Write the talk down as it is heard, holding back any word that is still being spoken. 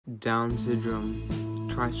Down syndrome,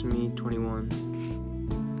 trisomy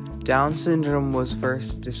 21. Down syndrome was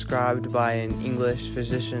first described by an English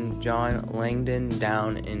physician, John Langdon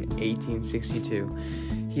Down, in 1862.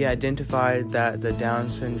 He identified that the Down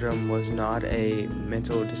syndrome was not a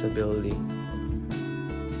mental disability.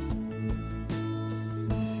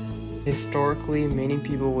 Historically, many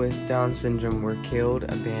people with Down syndrome were killed,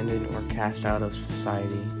 abandoned, or cast out of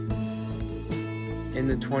society. In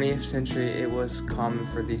the 20th century, it was common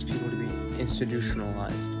for these people to be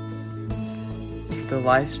institutionalized. The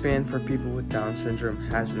lifespan for people with Down syndrome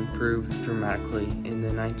has improved dramatically. In the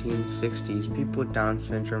 1960s, people with Down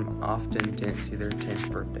syndrome often didn't see their 10th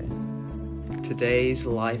birthday. Today's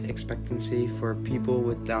life expectancy for people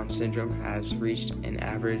with Down syndrome has reached an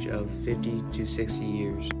average of 50 to 60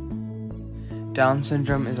 years. Down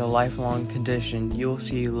syndrome is a lifelong condition. You'll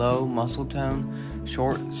see low muscle tone,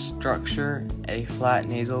 short structure, a flat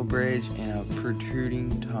nasal bridge, and a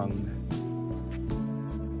protruding tongue.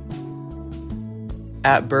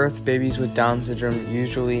 At birth, babies with Down syndrome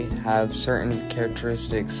usually have certain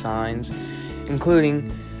characteristic signs, including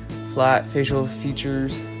flat facial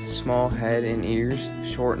features, small head and ears,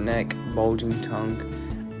 short neck, bulging tongue,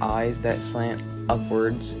 eyes that slant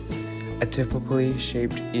upwards, atypically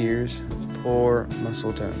shaped ears, poor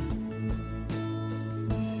muscle tone.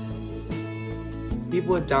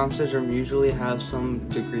 People with Down syndrome usually have some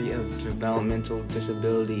degree of developmental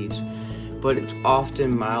disabilities, but it's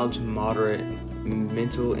often mild to moderate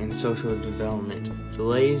mental and social development.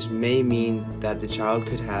 Delays may mean that the child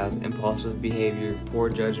could have impulsive behavior, poor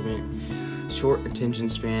judgment, short attention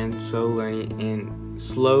span,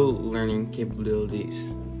 slow learning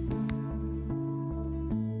capabilities.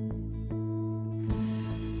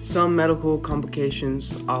 Some medical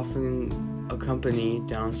complications often accompany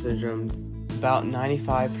Down syndrome. About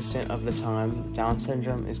 95% of the time, Down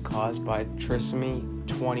syndrome is caused by trisomy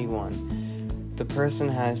 21. The person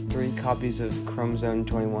has 3 copies of chromosome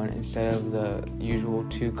 21 instead of the usual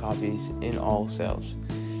 2 copies in all cells.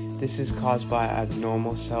 This is caused by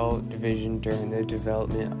abnormal cell division during the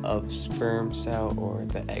development of sperm cell or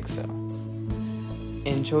the egg cell.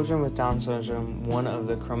 In children with Down syndrome, one of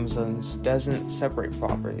the chromosomes doesn't separate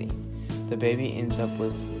properly. The baby ends up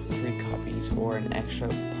with 3 copies or an extra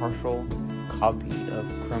partial copy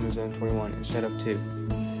of chromosome 21 instead of 2.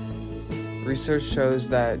 Research shows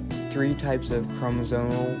that 3 types of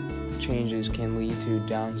chromosomal changes can lead to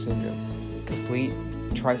Down syndrome: complete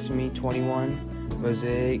trisomy 21,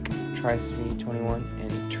 mosaic trisomy 21,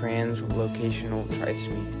 and translocational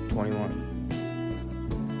trisomy 21.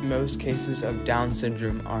 Most cases of Down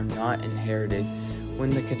syndrome are not inherited. When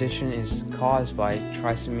the condition is caused by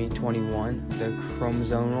trisomy 21, the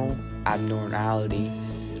chromosomal abnormality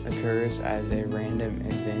occurs as a random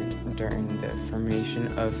event during the formation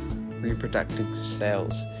of reproductive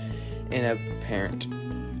cells in a parent.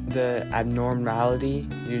 The abnormality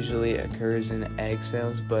usually occurs in egg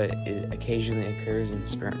cells, but it occasionally occurs in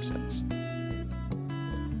sperm cells.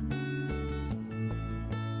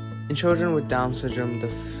 In children with Down syndrome, the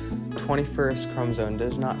 21st chromosome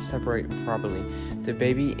does not separate properly. The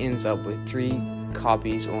baby ends up with 3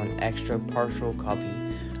 copies or an extra partial copy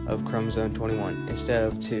of chromosome 21 instead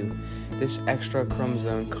of 2. This extra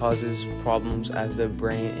chromosome causes problems as the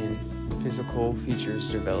brain and physical features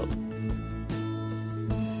develop.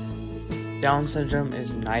 Down syndrome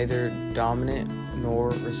is neither dominant nor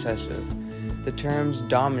recessive. The terms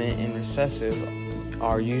dominant and recessive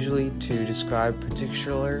are usually to describe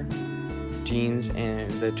particular genes and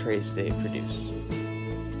the traits they produce.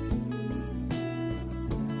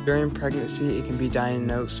 During pregnancy, it can be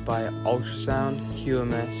diagnosed by ultrasound,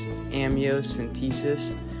 QMS,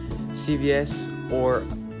 amniocentesis, CVS, or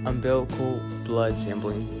umbilical blood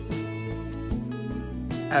sampling.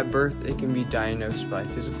 At birth, it can be diagnosed by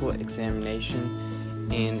physical examination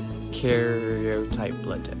and karyotype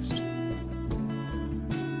blood test.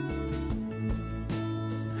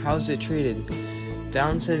 How is it treated?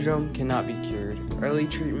 Down syndrome cannot be cured. Early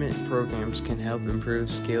treatment programs can help improve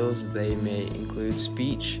skills. They may include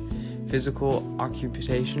speech, physical,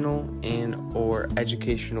 occupational, and/or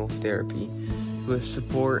educational therapy. With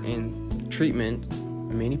support and treatment,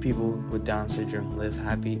 many people with Down syndrome live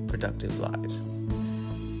happy, productive lives.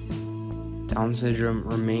 Down syndrome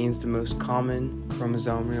remains the most common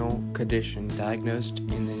chromosomal condition diagnosed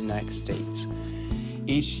in the United States.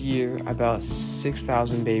 Each year, about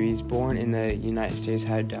 6,000 babies born in the United States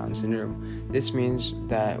have Down syndrome. This means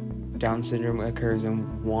that Down syndrome occurs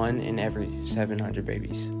in 1 in every 700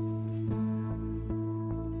 babies.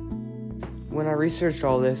 When I researched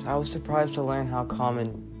all this, I was surprised to learn how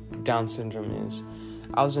common Down syndrome is.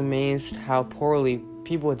 I was amazed how poorly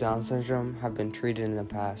people with Down syndrome have been treated in the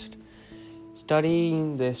past.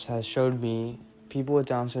 Studying this has showed me people with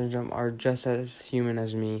Down syndrome are just as human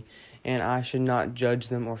as me, and I should not judge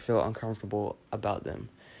them or feel uncomfortable about them.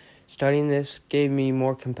 Studying this gave me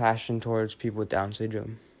more compassion towards people with Down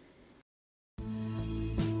syndrome.